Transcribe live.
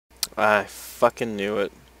I fucking knew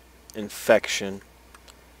it. Infection.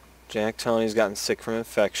 Jack Tony's gotten sick from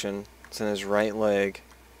infection. It's in his right leg.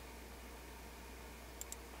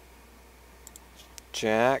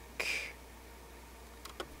 Jack.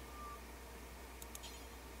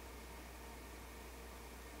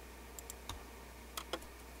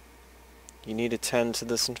 You need to tend to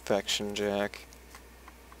this infection, Jack.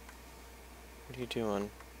 What are you doing?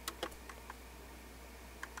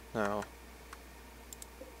 No.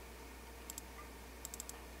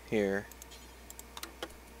 Here.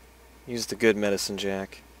 Use the good medicine,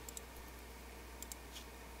 Jack.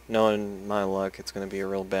 Knowing my luck, it's gonna be a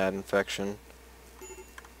real bad infection.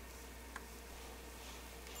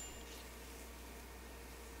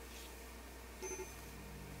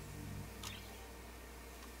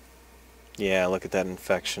 Yeah, look at that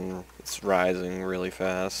infection. It's rising really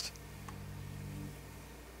fast.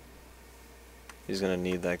 He's gonna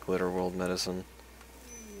need that Glitterworld medicine.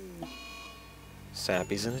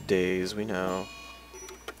 Sappy's in a daze, we know.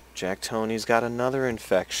 Jack Tony's got another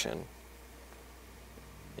infection.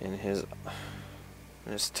 In his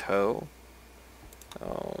toe?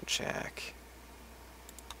 Oh, Jack.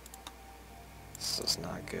 This is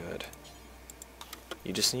not good.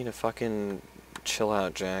 You just need to fucking chill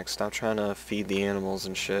out, Jack. Stop trying to feed the animals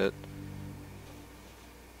and shit.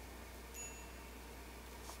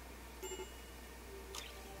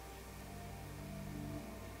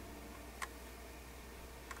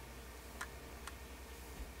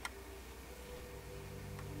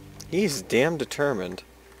 He's damn determined.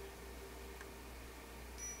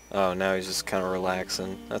 Oh, now he's just kind of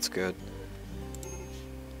relaxing. That's good.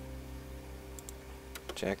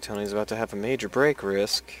 Jack Tony's about to have a major break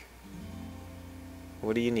risk.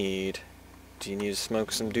 What do you need? Do you need to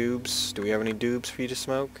smoke some doobs? Do we have any doobs for you to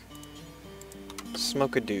smoke?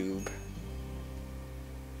 Smoke a doob.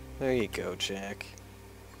 There you go, Jack.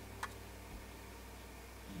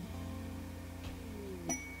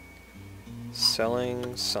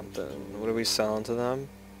 Selling something. What are we selling to them?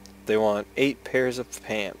 They want 8 pairs of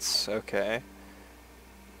pants. Okay.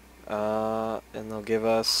 And they'll give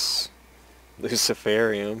us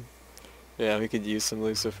Luciferium. Yeah, we could use some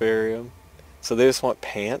Luciferium. So they just want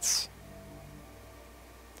pants?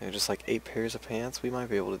 They're just like 8 pairs of pants? We might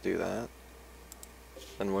be able to do that.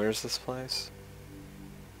 And where's this place?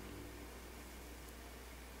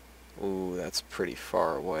 Ooh, that's pretty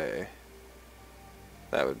far away.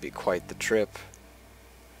 That would be quite the trip.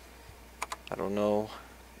 I don't know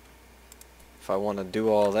if I want to do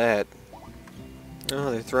all that.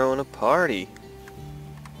 Oh, they're throwing a party.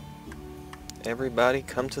 Everybody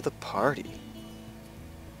come to the party.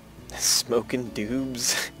 Smoking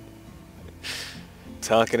doobs.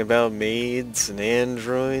 Talking about maids and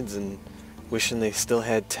androids and wishing they still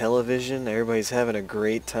had television. Everybody's having a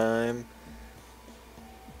great time.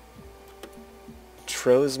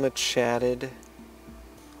 Trozma chatted.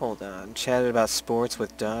 Hold on. Chatted about sports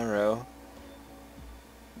with Daro.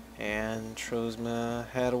 And Trozma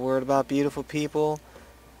had a word about beautiful people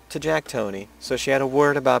to Jack Tony. So she had a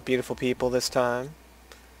word about beautiful people this time.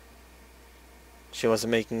 She wasn't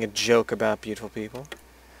making a joke about beautiful people.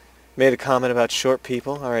 Made a comment about short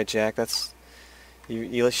people. Alright, Jack, that's...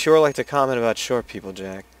 You sure like to comment about short people,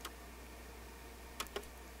 Jack.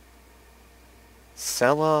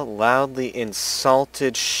 Sella loudly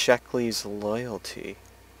insulted Sheckley's loyalty.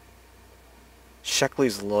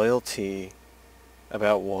 Sheckley's loyalty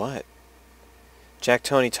about what? Jack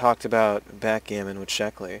Tony talked about backgammon with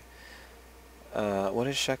Sheckley. What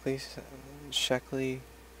is Sheckley? Sheckley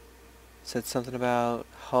said something about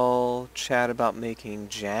Hull, chat about making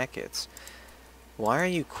jackets. Why are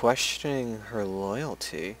you questioning her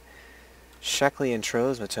loyalty? Sheckley and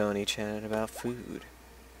Trozma Tony chatted about food.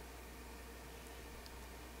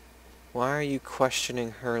 Why are you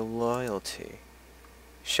questioning her loyalty?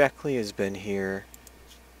 Sheckley has been here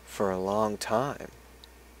for a long time.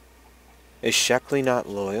 Is Sheckley not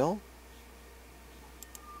loyal?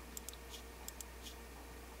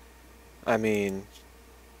 I mean,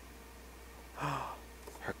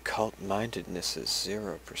 her cult-mindedness is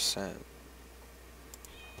 0%.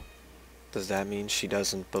 Does that mean she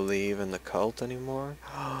doesn't believe in the cult anymore?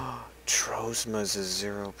 Trozma's is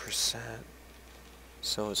 0%.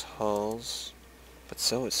 So is Hull's. But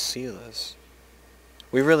so is Seela's.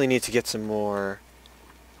 We really need to get some more...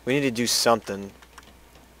 We need to do something.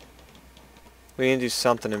 We need to do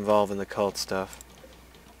something involving the cult stuff.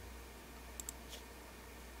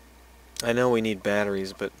 I know we need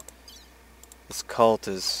batteries, but this cult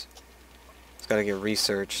is... It's gotta get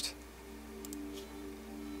researched.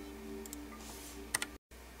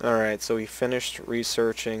 Alright, so we finished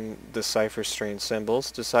researching Decipher strange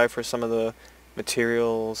symbols. Decipher some of the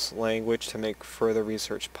Materials language to make further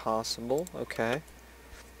research possible. Okay.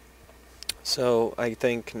 So I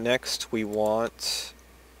think next we want...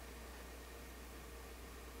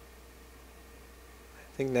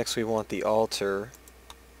 the altar.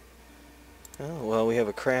 Oh, well, we have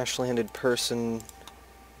a crash-landed person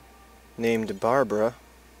named Barbara.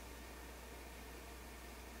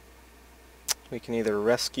 We can either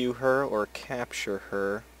rescue her or capture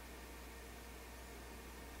her.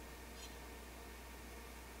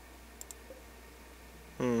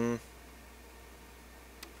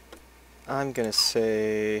 I'm gonna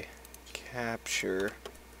say capture.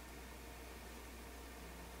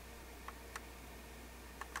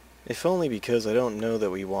 If only because I don't know that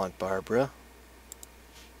we want Barbara.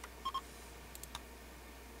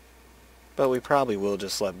 But we probably will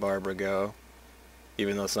just let Barbara go,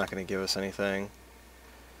 even though it's not going to give us anything.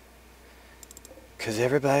 Because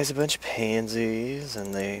everybody's a bunch of pansies,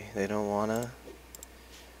 and they don't want to...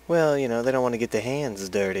 Well, you know, they don't want to get their hands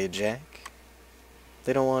dirty, Jack.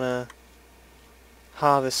 They don't want to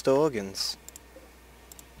harvest organs.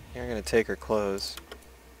 You're going to take her clothes.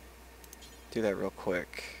 Do that real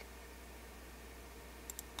quick.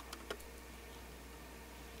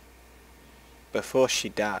 Before she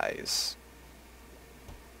dies.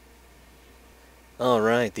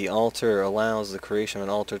 Alright, the altar allows the creation of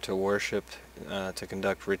an altar to worship, to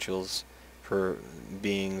conduct rituals for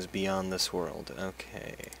beings beyond this world.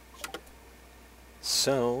 Okay.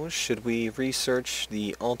 So, should we research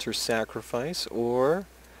the altar sacrifice, or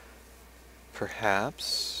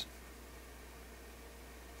perhaps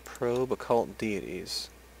probe occult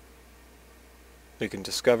deities? We can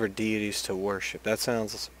discover deities to worship. That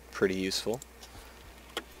sounds pretty useful.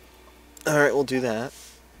 Alright, we'll do that.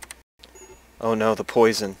 Oh no, the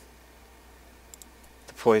poison.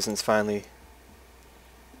 The poison's finally...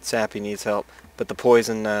 Sappy needs help. But the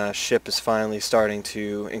poison ship is finally starting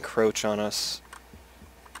to encroach on us.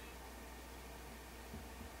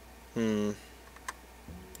 I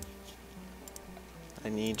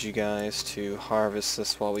need you guys to harvest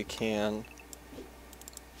this while we can.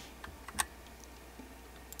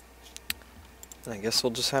 I guess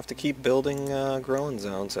we'll just have to keep building growing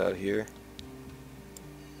zones out here.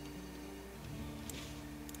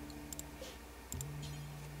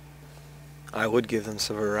 I would give them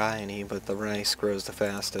some variety, but the rice grows the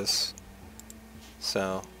fastest.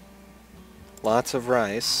 So, lots of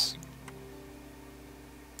rice.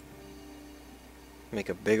 Make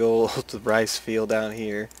a big old rice field out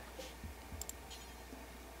here.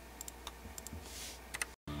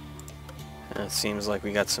 It seems like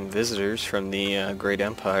we got some visitors from the Great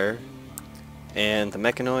Empire. And the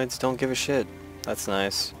mechanoids don't give a shit. That's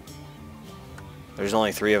nice. There's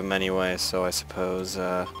only 3 of them anyway, so I suppose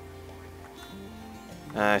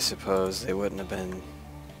they wouldn't have been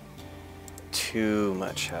too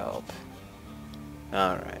much help.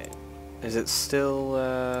 Alright. Is it still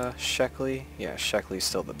Sheckley? Yeah, Sheckley's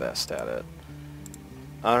still the best at it.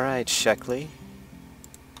 Alright, Sheckley.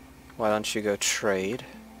 Why don't you go trade?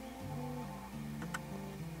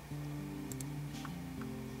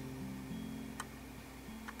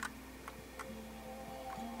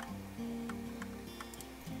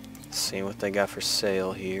 See what they got for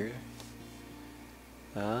sale here.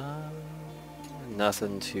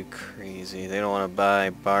 Nothing too crazy. They don't want to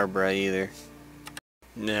buy Barbara either.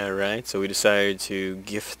 Alright, so we decided to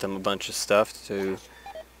gift them a bunch of stuff to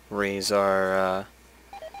raise our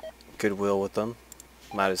goodwill with them.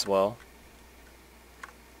 Might as well.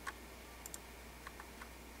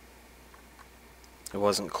 It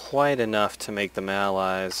wasn't quite enough to make them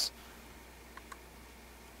allies.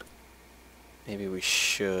 Maybe we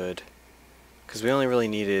should. Because we only really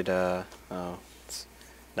needed, oh, it's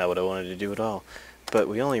not what I wanted to do at all. But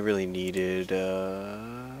we only really needed,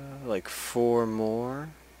 like 4 more.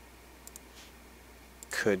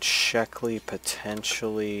 Could Sheckley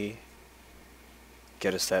potentially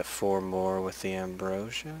get us that 4 more with the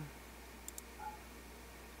ambrosia?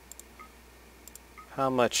 How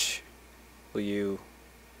much will you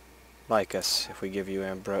like us if we give you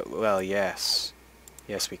ambrosia? Well, yes.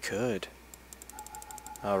 Yes, we could.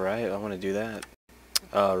 Alright, I want to do that.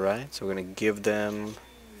 Alright, so we're going to give them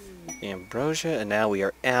ambrosia, and now we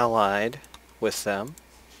are allied with them.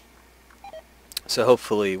 So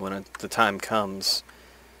hopefully when the time comes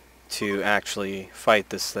to actually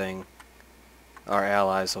fight this thing, our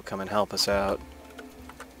allies will come and help us out.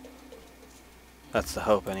 That's the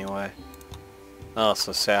hope anyway. Oh,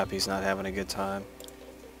 so Sappy's not having a good time.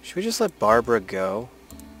 Should we just let Barbara go?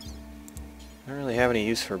 I don't really have any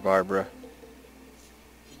use for Barbara.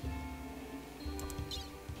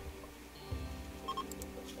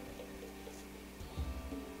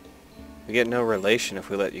 We get no relation if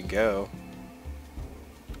we let you go.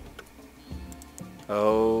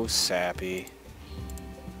 Oh, Sappy.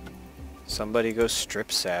 Somebody go strip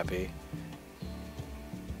Sappy.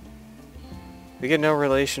 We get no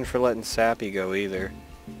relation for letting Sappy go either.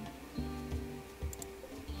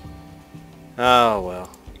 Oh well.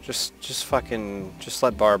 Just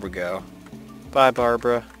let Barbara go. Bye,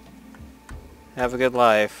 Barbara. Have a good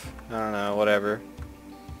life. I don't know, whatever.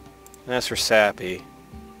 And as for Sappy,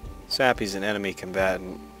 Sappy's an enemy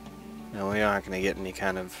combatant. No, we aren't going to get any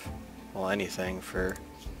kind of, well, anything for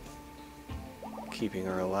keeping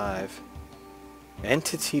her alive.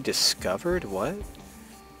 Entity discovered? What?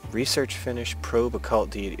 Research finished, probe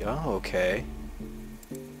occult deity. Oh, okay.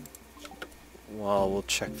 Well, we'll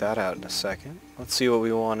check that out in a second. Let's see what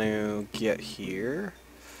we want to get here.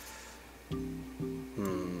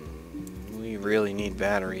 We really need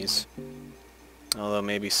batteries. Although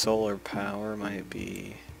maybe solar power might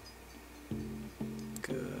be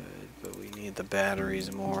good, but we need the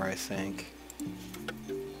batteries more, I think.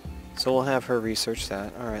 So we'll have her research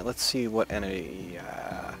that. Alright, let's see what entity...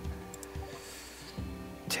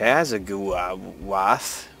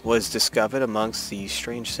 Tazaguawath was discovered amongst these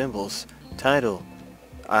strange symbols. Title: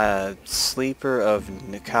 Sleeper of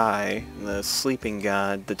Nikai, the Sleeping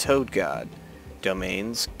God, the Toad God.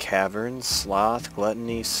 Domains: Caverns, Sloth,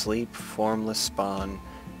 Gluttony, Sleep, Formless Spawn.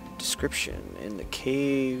 Description: in the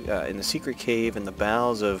cave, in the secret cave in the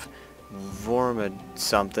bowels of Vormid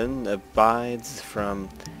something abides from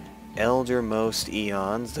eldermost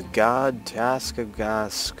eons the god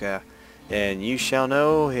Taskagaska, and you shall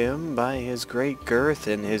know him by his great girth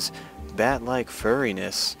and his bat-like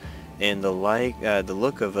furriness, and the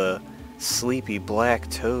look of a sleepy black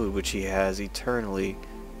toad which he has eternally.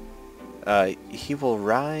 He will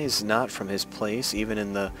rise not from his place, even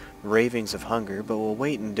in the ravings of hunger, but will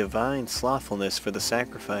wait in divine slothfulness for the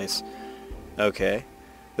sacrifice. Okay.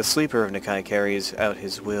 The Sleeper of Nikai carries out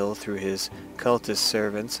his will through his cultist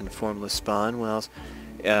servants and formless spawn, whilst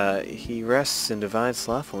he rests in divine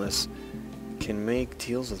slothfulness. Can make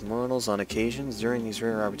deals with mortals on occasions. During these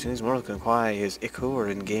rare opportunities, mortals can acquire his ichor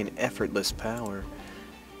and gain effortless power.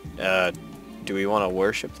 Do we want to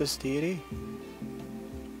worship this deity?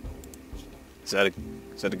 Is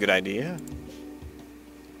that a good idea?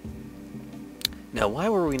 Now, why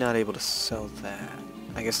were we not able to sell that?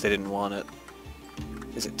 I guess they didn't want it.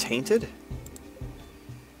 Is it tainted?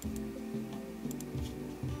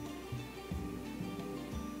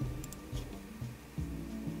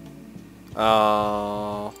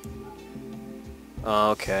 Oh.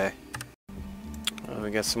 Okay.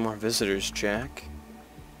 We got some more visitors, Jack.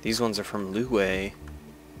 These ones are from Luwei.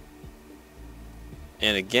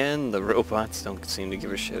 And again, the robots don't seem to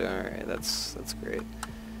give a shit. Alright, that's great.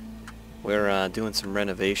 We're doing some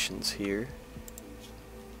renovations here.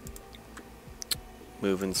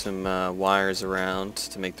 Moving some wires around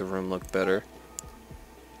to make the room look better.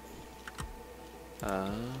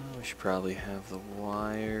 We should probably have the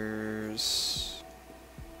wires...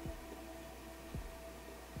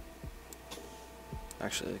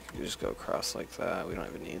 Actually, they could just go across like that. We don't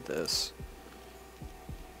even need this.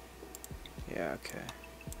 Yeah, okay.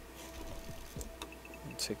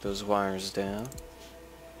 Take those wires down.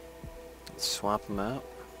 Swap them out.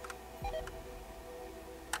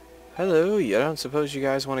 Hello, I don't suppose you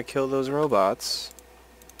guys want to kill those robots.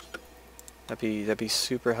 That'd be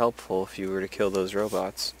super helpful if you were to kill those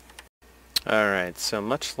robots. Alright, so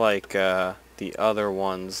much like the other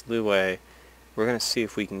ones, Luwei, we're gonna see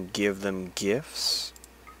if we can give them gifts.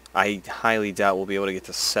 I highly doubt we'll be able to get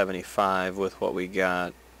to 75 with what we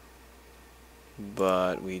got.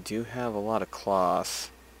 But we do have a lot of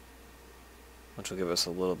cloth, which will give us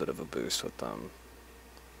a little bit of a boost with them.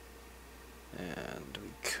 And we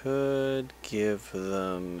could give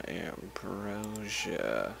them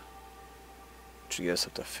ambrosia, which would get us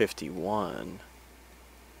up to 51.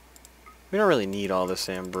 We don't really need all this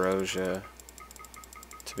ambrosia,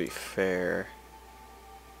 to be fair.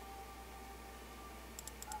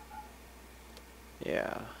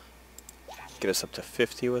 Yeah. Get us up to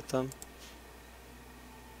 50 with them.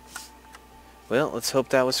 Well, let's hope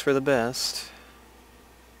that was for the best.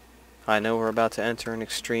 I know we're about to enter an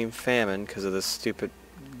extreme famine because of this stupid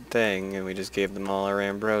thing, and we just gave them all our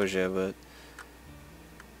ambrosia, but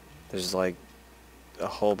there's like a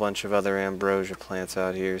whole bunch of other ambrosia plants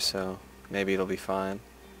out here, so maybe it'll be fine.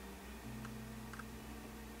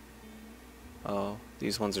 Oh,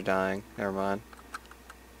 these ones are dying. Never mind.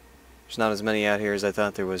 There's not as many out here as I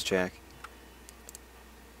thought there was, Jack.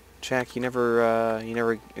 Jack, you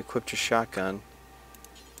never equipped your shotgun.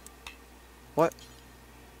 What?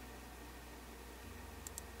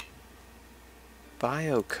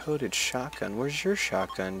 Bio-coated shotgun. Where's your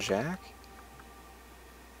shotgun, Jack?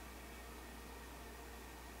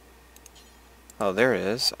 Oh, there it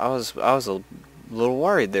is. I was a little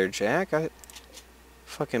worried there, Jack.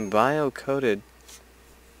 Fucking bio-coated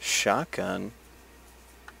shotgun.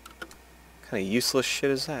 What kind of useless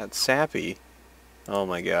shit is that? Sappy. Oh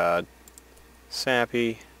my god.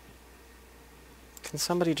 Sappy. Can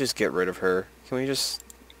somebody just get rid of her? Can we just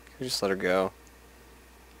let her go?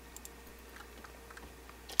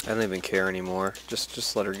 I don't even care anymore.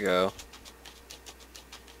 Just let her go.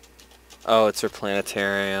 Oh, it's her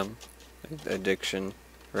planetarium addiction,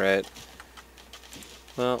 right?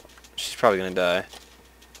 Well, she's probably gonna die.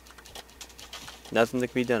 Nothing that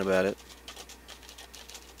can be done about it.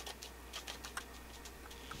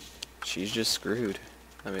 She's just screwed.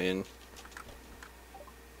 I mean,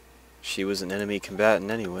 she was an enemy combatant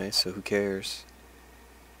anyway, so who cares?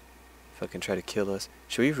 Fucking try to kill us.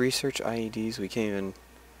 Should we research IEDs? We can't even...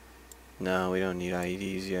 No, we don't need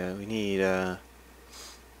IEDs yet. We need,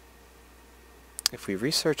 if we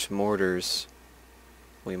research mortars,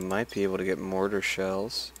 we might be able to get mortar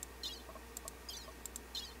shells.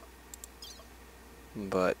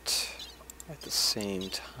 But at the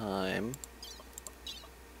same time,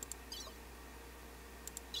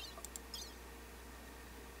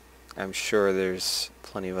 I'm sure there's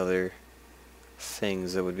plenty of other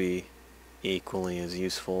things that would be equally as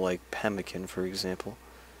useful, like pemmican, for example.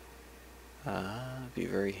 It'd be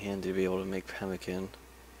very handy to be able to make pemmican.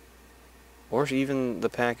 Or even the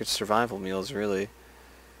packaged survival meals, really.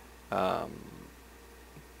 But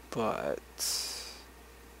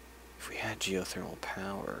if we had geothermal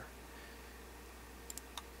power,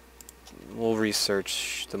 we'll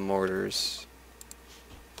research the mortars.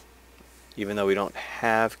 Even though we don't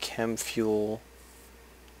have chem fuel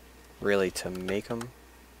really to make them.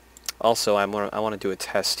 Also, I want to do a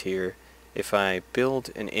test here. If I build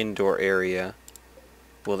an indoor area,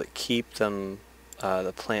 will it keep them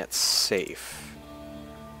the plants safe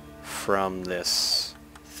from this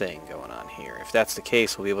thing going on here? If that's the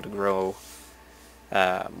case, we'll be able to grow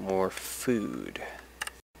more food.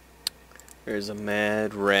 There's a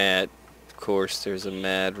mad rat. Of course, there's a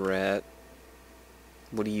mad rat.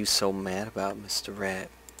 What are you so mad about, Mr. Rat?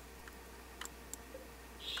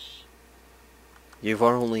 You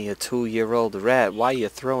are only a 2-year-old rat. Why are you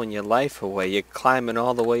throwing your life away? You're climbing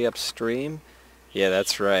all the way upstream? Yeah,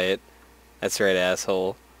 that's right. That's right,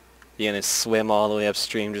 asshole. You gonna swim all the way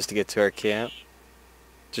upstream just to get to our camp?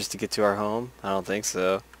 Just to get to our home? I don't think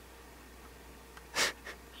so.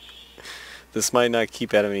 This might not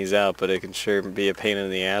keep enemies out, but it can sure be a pain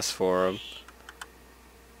in the ass for them.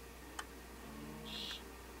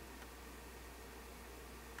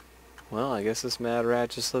 Well, I guess this mad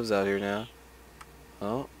rat just lives out here now.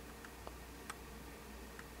 Oh.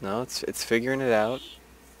 No, it's figuring it out.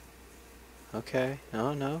 Okay.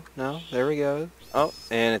 No. There we go. Oh,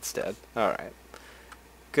 and it's dead. Alright.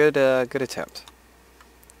 Good attempt.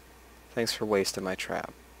 Thanks for wasting my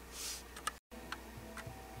trap.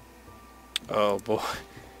 Oh, boy.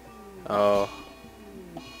 Oh.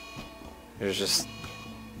 There's just...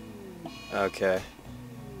 Okay.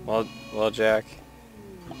 Well, Jack.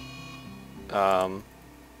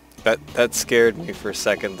 That scared me for a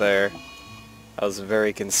second there. I was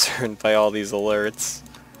very concerned by all these alerts,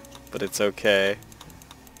 but it's okay.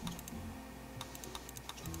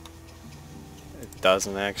 It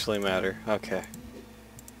doesn't actually matter. Okay.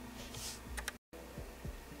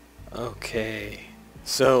 Okay.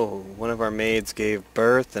 So, one of our maids gave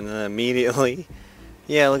birth and then immediately...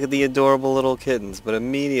 Yeah, look at the adorable little kittens, but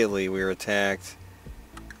immediately we were attacked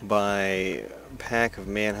by a pack of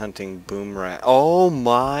man-hunting boom rat. Oh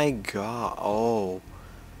my god. Oh.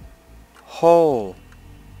 Ho.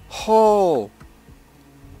 Ho.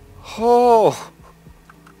 Ho.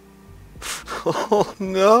 Oh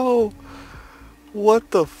no. What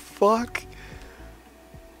the fuck?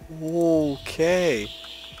 Okay.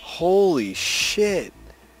 Holy shit.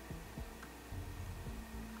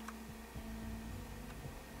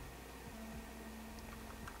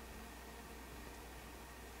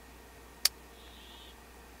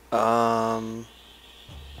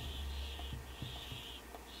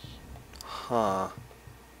 Huh.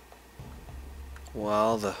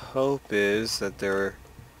 Well, the hope is that they're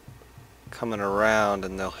coming around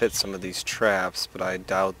and they'll hit some of these traps, but I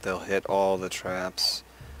doubt they'll hit all the traps.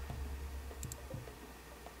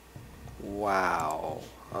 Wow.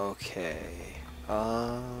 Okay.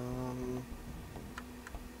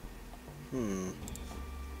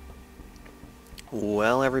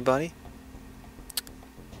 Well, everybody.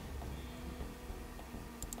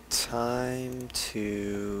 Time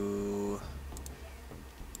to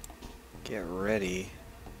Get ready.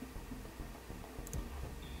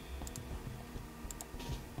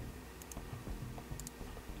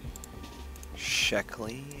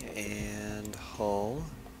 Sheckley and Hull.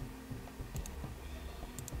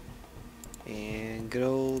 And good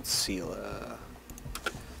old Sela.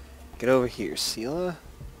 Get over here, Sela.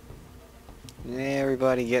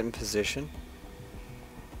 Everybody get in position.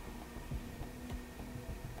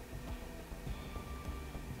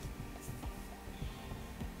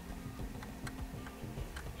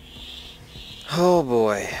 Oh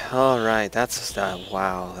boy. Alright, that's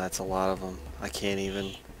wow, that's a lot of them. I can't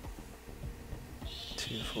even.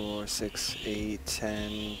 2, 4, 6, 8,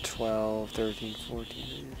 10, 12, 13,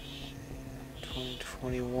 14, 20,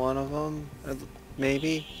 21 of them,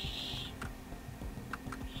 maybe?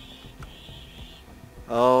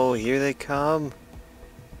 Oh, here they come.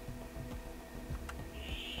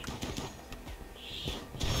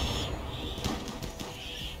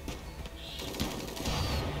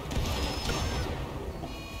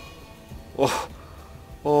 Oh,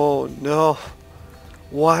 oh no.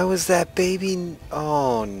 Why was that baby?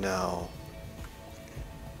 Oh no.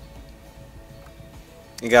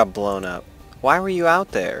 It got blown up. Why were you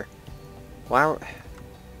out there? Why were...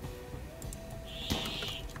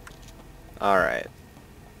 Alright.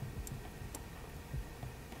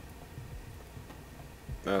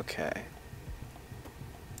 Okay.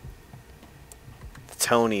 The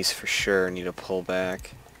Tonys for sure need to pull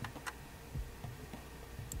back.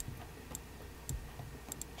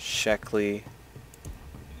 Sheckley.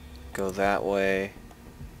 Go that way.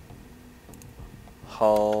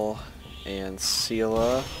 Hull and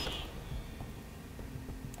Sela.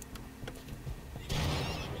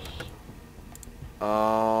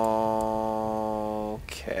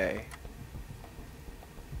 Okay.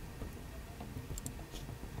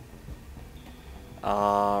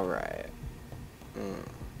 Alright.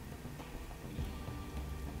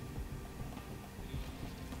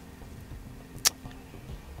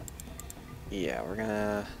 Yeah, we're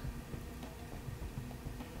gonna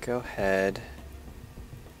go ahead.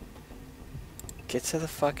 Get to the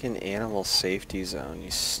fucking animal safety zone,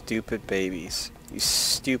 you stupid babies. You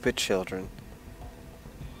stupid children.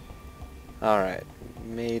 Alright.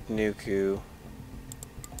 Made Nuku.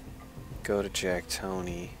 Go to Jack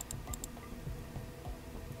Tony.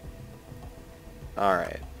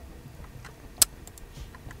 Alright.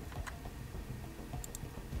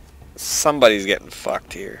 Somebody's getting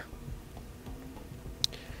fucked here.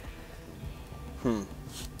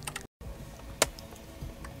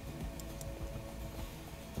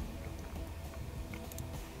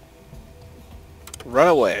 Run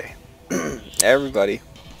away. Everybody.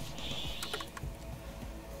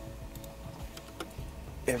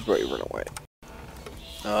 Everybody run away.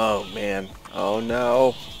 Oh man. Oh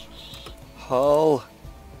no. Hull.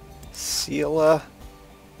 Sela.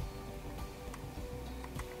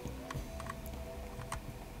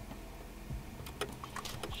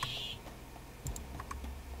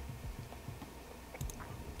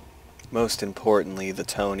 Most importantly, the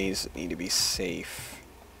Tonys need to be safe.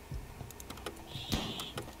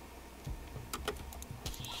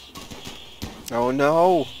 Oh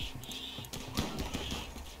no!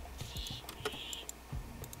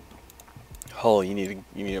 Hull, you need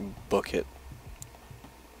to book it.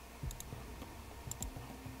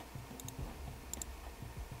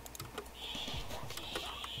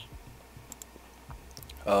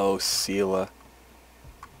 Oh, Sela.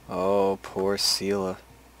 Oh, poor Sela.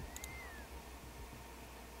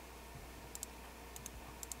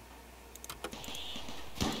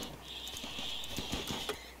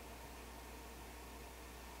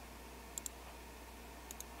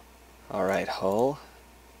 Alright, Hull.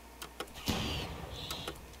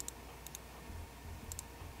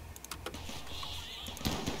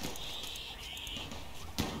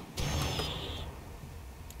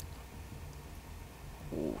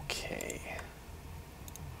 Okay.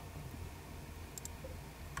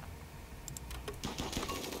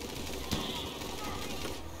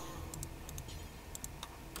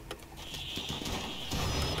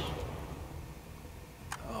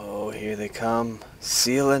 Oh, here they come.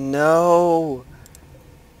 Sela, no!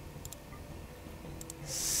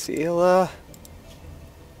 Sela?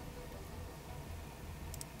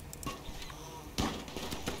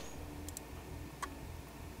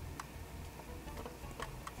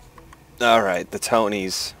 Alright, the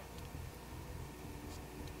Tonys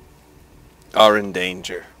are in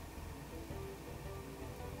danger.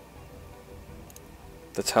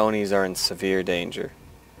 The Tonys are in severe danger.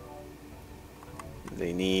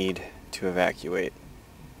 They need to evacuate.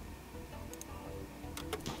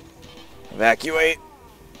 Evacuate!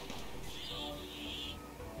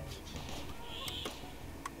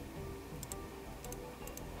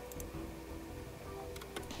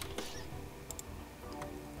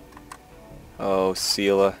 Oh,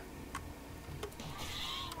 Sela.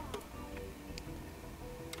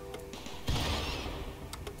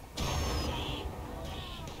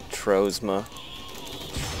 Trozma.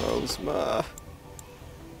 Trozma.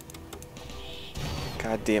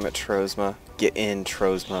 God damn it, Trozma. Get in,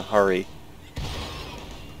 Trozma. Hurry.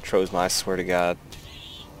 Trozma, I swear to God.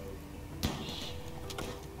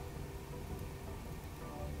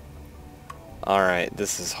 Alright,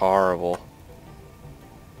 this is horrible.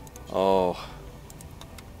 Oh.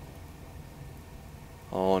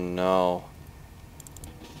 Oh no.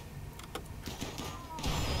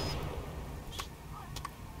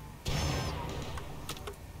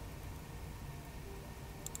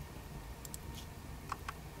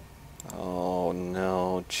 Oh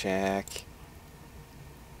no, Jack.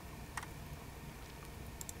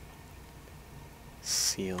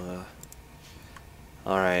 Sela.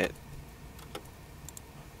 Alright.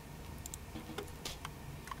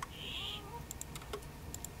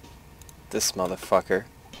 This motherfucker.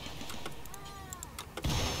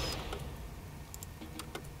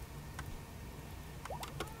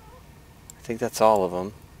 I think that's all of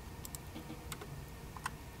them.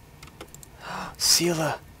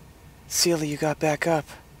 Sela! Sela, you got back up.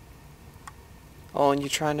 Oh, and you're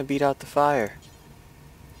trying to beat out the fire.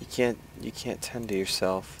 You can't tend to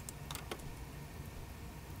yourself.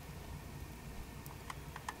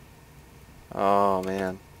 Oh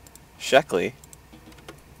man. Sheckley?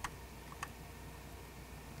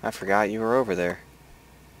 I forgot you were over there.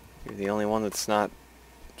 You're the only one that's not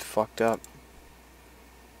fucked up.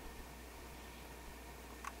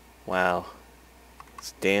 Wow.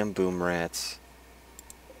 These damn boom rats.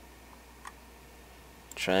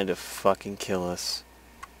 Trying to fucking kill us.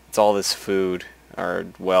 It's all this food. Our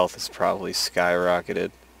wealth is probably skyrocketed.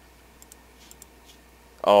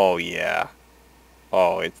 Oh yeah.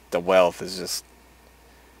 Oh, the wealth is just...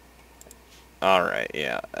 Alright,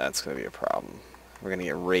 yeah, that's gonna be a problem. We're gonna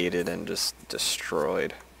get raided and just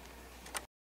destroyed.